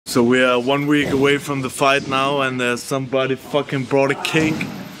So we are 1 week away from the fight now, and somebody fucking brought a cake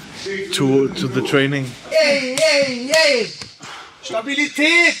to the training. Ey, ey, ey!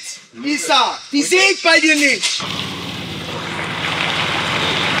 Stabilität! Lisa, die seht bei dir nicht!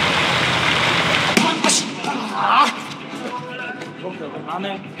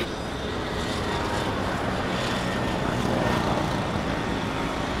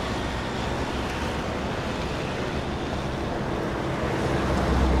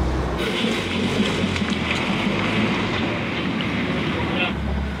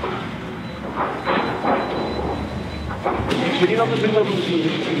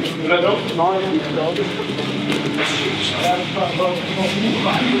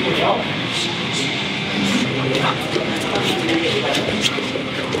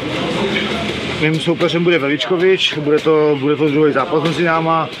 Mým soupeřem bude Veličkovič, bude to druhý zápas mezi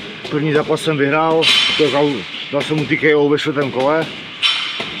náma. První zápas jsem vyhrál, dal jsem mu TKO ve 4. kole,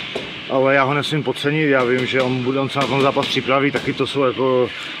 ale já ho nesmím podcenit, já vím, že on se na ten zápas připraví, taky to jsou jako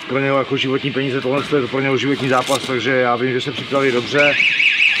pro něho jako životní peníze, tohle je to pro něho životní zápas, takže já vím, že se připraví dobře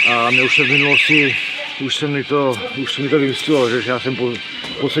a mě už se v minulosti už se mi to vymstilo, že já jsem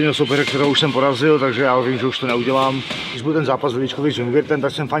podcenil soupeře, kterého už jsem porazil, takže já vím, že už to neudělám. Když byl ten zápas Veličkovič s Jungwirtem,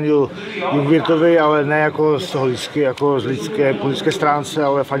 tak jsem fandil Jungwirtovi, ale ne jako z toho po lidské stránce,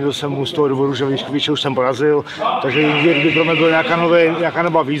 ale fandil jsem mu z toho důvodu, že Veličkoviče už jsem porazil, takže Jungwirt by pro mě byl nějaká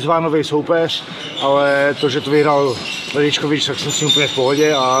nová výzva, nový soupeř, ale to, že to vyhrál Veličkovič, tak jsem s ním úplně v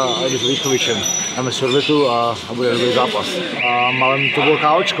pohodě a jdu s Veličkovičem. Dáme si odvetu a bude dobrý zápas. A malem to bylo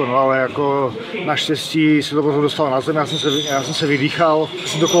KOčko, no, ale jako naštěstí se to potom dostalo na zem, já jsem se vydýchal,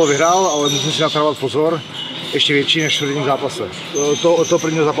 jsem to kolo vyhrál, ale musím si natrénovat pozor, ještě větší než v prvním zápase. Od toho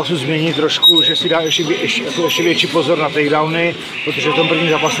prvního zápasu změní trošku, že si dá ještě větší pozor na takedowny, protože v tom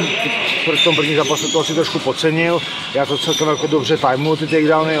prvním zápase to asi trošku podcenil. Já to celkem jako dobře timeu ty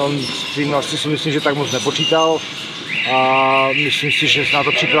takedowny, on tím vlastně si myslím, že tak moc nepočítal. A myslím si, že se na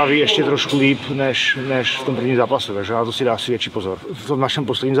to připraví ještě trošku líp než v tom prvním zápase, takže na to si dá asi větší pozor. V tom našem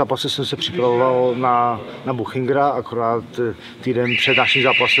posledním zápase jsem se připravoval na Buchingera, akorát týden před naším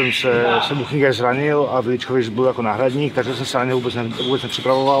zápasem se Buchinger zranil a Veličkovič byl jako náhradník, takže jsem se na něj vůbec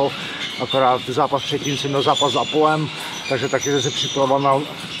nepřipravoval. Akorát zápas předtím jsem měl zápas s Apolem, takže taky jsem se připravoval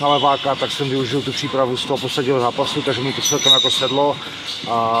na leváka, tak jsem využil tu přípravu z toho posledního zápasu, takže mi to celkem jako sedlo.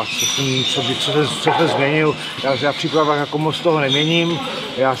 A co jsem změnil, já v přípravách jako moc toho neměním,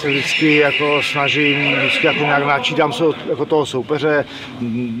 já se vždycky jako snažím, jako nějak načítám se jako toho soupeře,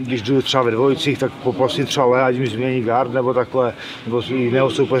 když jdu třeba ve dvojicích, tak poprosím třeba Lea, ať mi změní guard nebo takhle, nebo jiného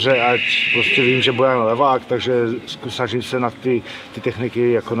soupeře, ať prostě vím, že bude na levák, takže snažím se na ty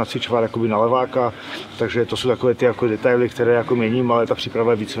techniky jako nacvičovat jakoby na leváka, takže to jsou takové ty jako detaily, které jako měním, ale ta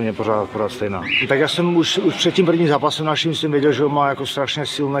příprava je víceméně pořád stejná. Tak já jsem už před tím prvním zápasem naším jsem věděl, že on má jako strašně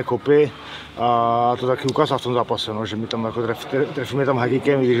silné kopy a to taky ukázal v tom zápase, no, že mi tam jako trefí mě tam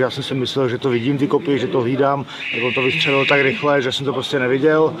hadikem, když já jsem si myslel, že to vidím ty kopy, že to hlídám, tak on to vystřelil tak rychle, že jsem to prostě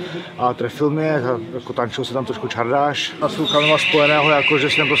neviděl a trefil mě, jako tančil se tam trošku čardáš. A s rukama spojeného, jako, že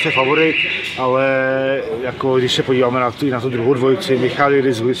jsem prostě favorit, ale jako, když se podíváme na tu druhou dvojici,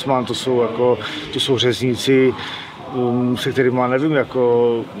 Michailidis, Griezmann, to jsou řezníci, se kterými nevím,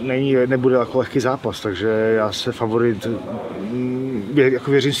 jako nebude jako lehký zápas, takže já se favorit,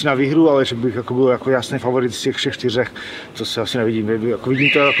 jako věřím si na výhru, ale že bych jako byl jako jasný favorit z těch všech 4, to se asi nevidím. Jako vidím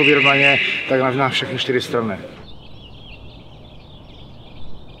to jako vyrovnaně, tak na všechny 4 strany.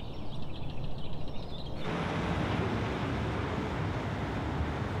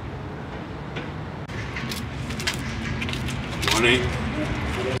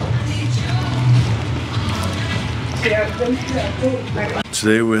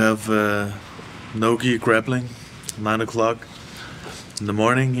 Today we have no-gi grappling, 9 o'clock in the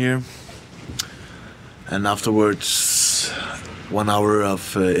morning here, and afterwards 1 hour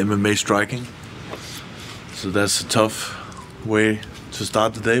of MMA striking. So that's a tough way to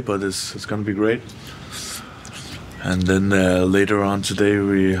start the day, but it's gonna be great. And then later on today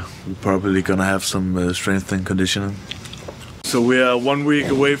we're probably gonna have some strength and conditioning. So we are 1 week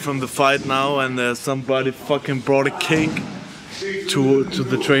away from the fight now, and somebody fucking brought a cake to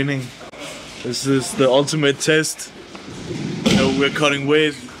the training. This is the ultimate test. You know, we're cutting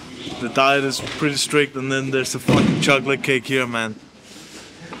weight, the diet is pretty strict, and then there's a fucking chocolate cake here, man.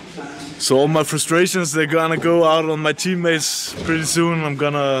 So all my frustrations, they're gonna go out on my teammates pretty soon. I'm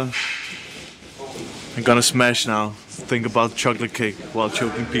gonna smash now. Think about chocolate cake while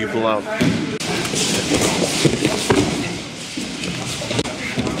choking people out.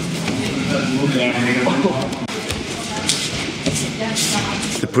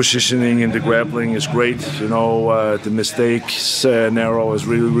 The positioning in the grappling is great. You know, the mistakes narrow is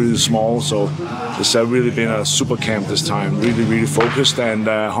really small. So it's really been a super camp this time. Really focused and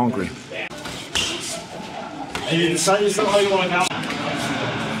hungry.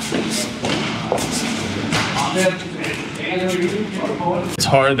 It's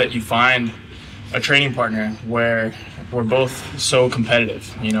hard that you find a training partner where we're both so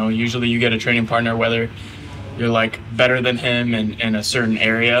competitive. You know, usually you get a training partner whether you're like better than him in a certain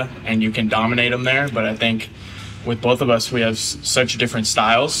area and you can dominate him there. But I think with both of us, we have such different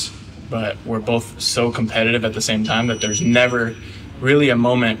styles, but we're both so competitive at the same time that there's never really a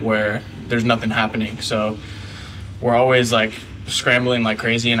moment where there's nothing happening. So we're always like scrambling like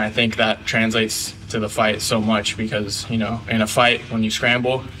crazy, and I think that translates to the fight so much because, you know, in a fight when you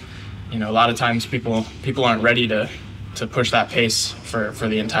scramble, you know, a lot of times people aren't ready to push that pace for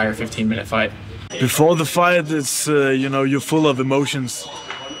the entire 15-minute fight. Before the fight, it's you know, you're full of emotions.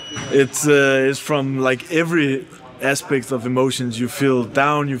 It's from like every aspect of emotions. You feel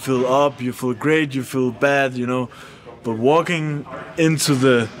down, you feel up, you feel great, you feel bad, you know. But walking into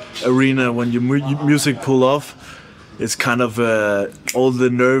the arena when your music pull off, it's kind of all the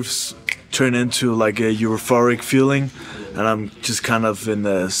nerves turn into like a euphoric feeling, and I'm just kind of in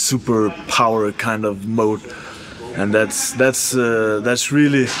a super power kind of mode, and that's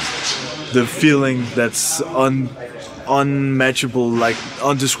really the feeling that's unmatchable, like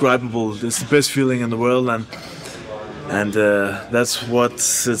undescribable. It's the best feeling in the world, and that's what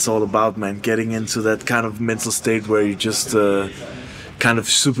it's all about, man. Getting into that kind of mental state where you just kind of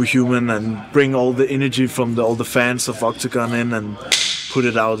superhuman and bring all the energy from all the fans of Oktagon in and put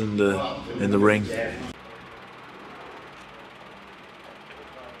it out in the ring.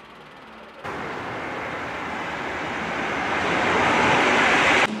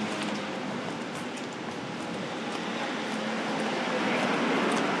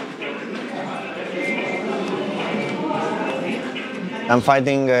 I'm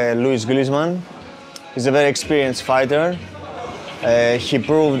fighting Luis Griezmann. He's a very experienced fighter. He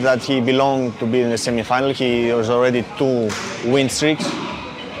proved that he belonged to be in the semi-final. He has already 2 win streaks,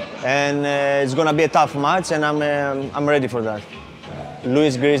 and it's gonna be a tough match, and I'm ready for that.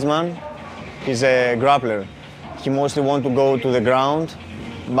 Luis Griezmann is a grappler. He mostly wants to go to the ground,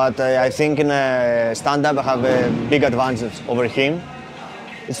 but I think in a stand-up I have a big advantage over him.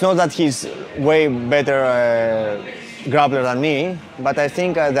 It's not that he's way better grappler than me, but I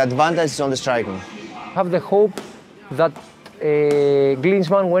think the advantage is on the striking. I have the hope that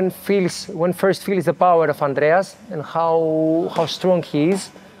Griezmann, when first feels the power of Andreas and how strong he is,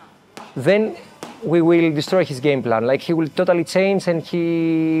 then we will destroy his game plan. Like, he will totally change and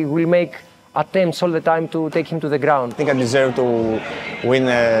he will make attempts all the time to take him to the ground. I think I deserve to win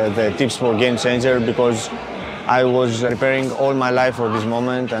the Tips for Game Changer because I was preparing all my life for this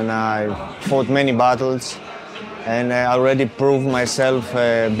moment, and I fought many battles, and I already proved myself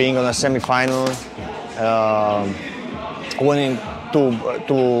being on a semi-final, winning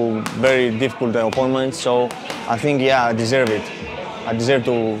two very difficult opponents. So I think, yeah, I deserve it. I deserve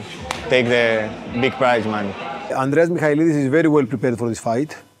to take the big prize money. Andreas Michailidis is very well prepared for this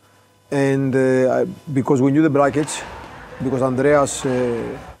fight, and because we knew the brackets, because Andreas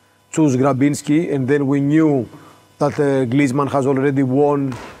chose Grabinski, and then we knew that Griezmann has already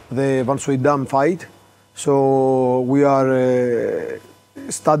won the Van Suydam fight. So we are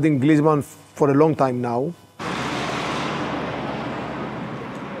studying Griezmann for a long time now.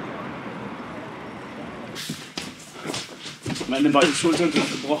 Meine beiden Schultern sind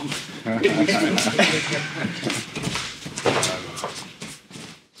gebrochen.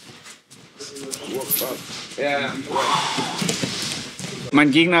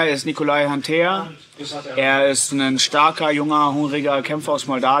 Mein Gegner ist Nikolai Hantea. Er ist ein starker, junger, hungriger Kämpfer aus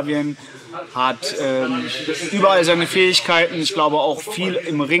Moldawien. Hat überall seine Fähigkeiten, ich glaube auch viel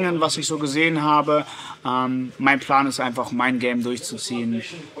im Ringen, was ich so gesehen habe. Mein Plan ist einfach, mein Game durchzuziehen,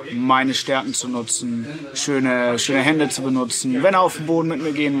 meine Stärken zu nutzen, schöne Hände zu benutzen. Wenn er auf den Boden mit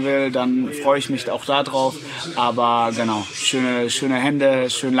mir gehen will, dann freue ich mich auch darauf. Aber genau, schöne Hände,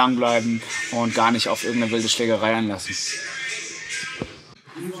 schön lang bleiben und gar nicht auf irgendeine wilde Schlägerei einlassen.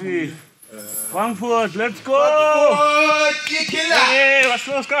 Frankfurt, let's go! Frankfurt, ihr Killer! Hey, was ist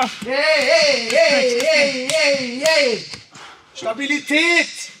los, Karl? Hey! Stabilität,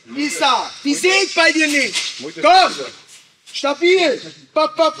 Isa! Die seht bei dir nicht! Komm! Stabil!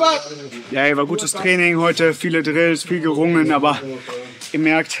 Bap. Ja, war gutes Training heute, viele Drills, viel gerungen, aber ihr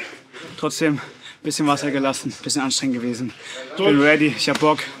merkt, trotzdem bisschen Wasser gelassen, bisschen anstrengend gewesen. Ich bin ready, ich hab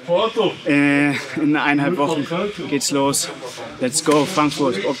Bock. In 1,5 Wochen geht's los. Let's go,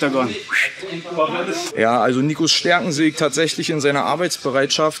 Frankfurt, Oktagon. Ja, also Nikos Stärken sehe ich tatsächlich in seiner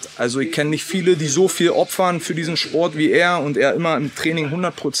Arbeitsbereitschaft. Also ich kenne nicht viele, die so viel opfern für diesen Sport wie er und er immer im Training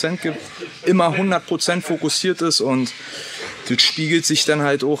 100% gibt, immer 100% fokussiert ist und das spiegelt sich dann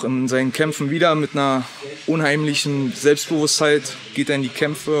halt auch in seinen Kämpfen wieder. Mit einer unheimlichen Selbstbewusstheit geht er in die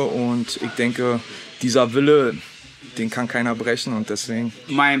Kämpfe und ich denke, dieser Wille, den kann keiner brechen und deswegen.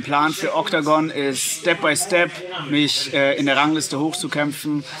 Mein Plan für Oktagon ist Step by Step mich in der Rangliste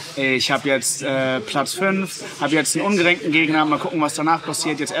hochzukämpfen. Ich habe jetzt Platz 5, habe jetzt einen ungerenkten Gegner, mal gucken, was danach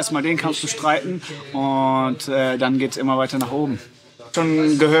passiert. Jetzt erstmal den Kampf bestreiten und dann geht es immer weiter nach oben.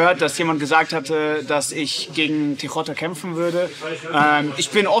 Schon gehört, dass jemand gesagt hatte, dass ich gegen Tichota kämpfen würde.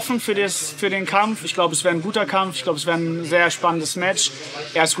 Ich bin offen für den Kampf. Ich glaube, es wäre ein guter Kampf. Ich glaube, es wäre ein sehr spannendes Match.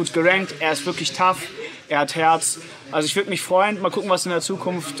 Er ist gut gerankt, er ist wirklich tough, er hat Herz. Also ich würde mich freuen, mal gucken, was in der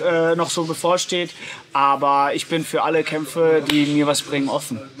Zukunft noch so bevorsteht. Aber ich bin für alle Kämpfe, die mir was bringen,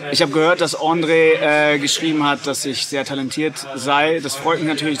 offen. Ich habe gehört, dass André geschrieben hat, dass ich sehr talentiert sei. Das freut mich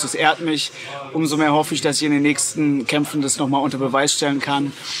natürlich, das ehrt mich. Umso mehr hoffe ich, dass ich in den nächsten Kämpfen das nochmal unter Beweis stellen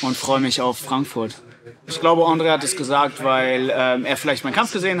kann und freue mich auf Frankfurt. Ich glaube, André hat es gesagt, weil er vielleicht meinen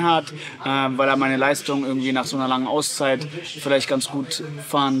Kampf gesehen hat, weil er meine Leistung irgendwie nach so einer langen Auszeit vielleicht ganz gut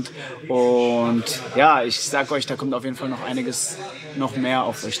fand. Und ja, ich sag euch, da kommt auf jeden Fall noch einiges, noch mehr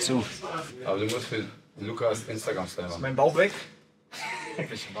auf euch zu. Aber du musst für Lukas Instagram-Style machen. Ist mein Bauch weg?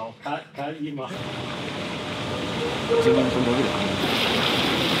 Bauch.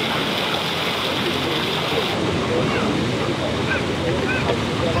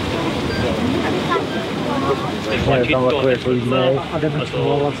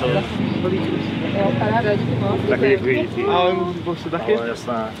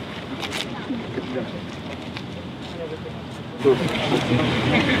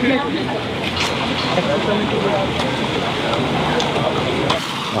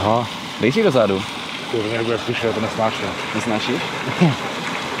 Aha, nejsi dozadu. To nebude slyšet, to nesnáším. Nesnášíš?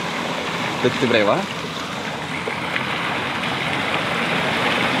 Teď ty brejva?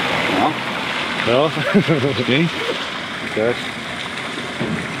 No. Jo? Okay. Okay.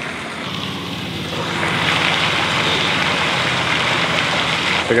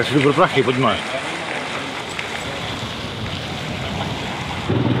 Tak já si jdu pro prachy, pojďme.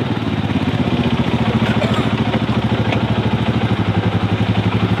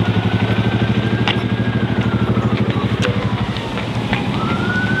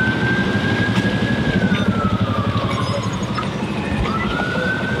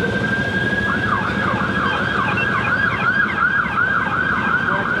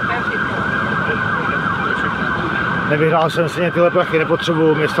 Nevyhrál jsem si tyhle prachy,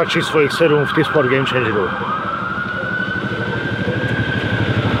 nepotřebuju, mě stačí svojich 7 v T-Sport Game Changeru.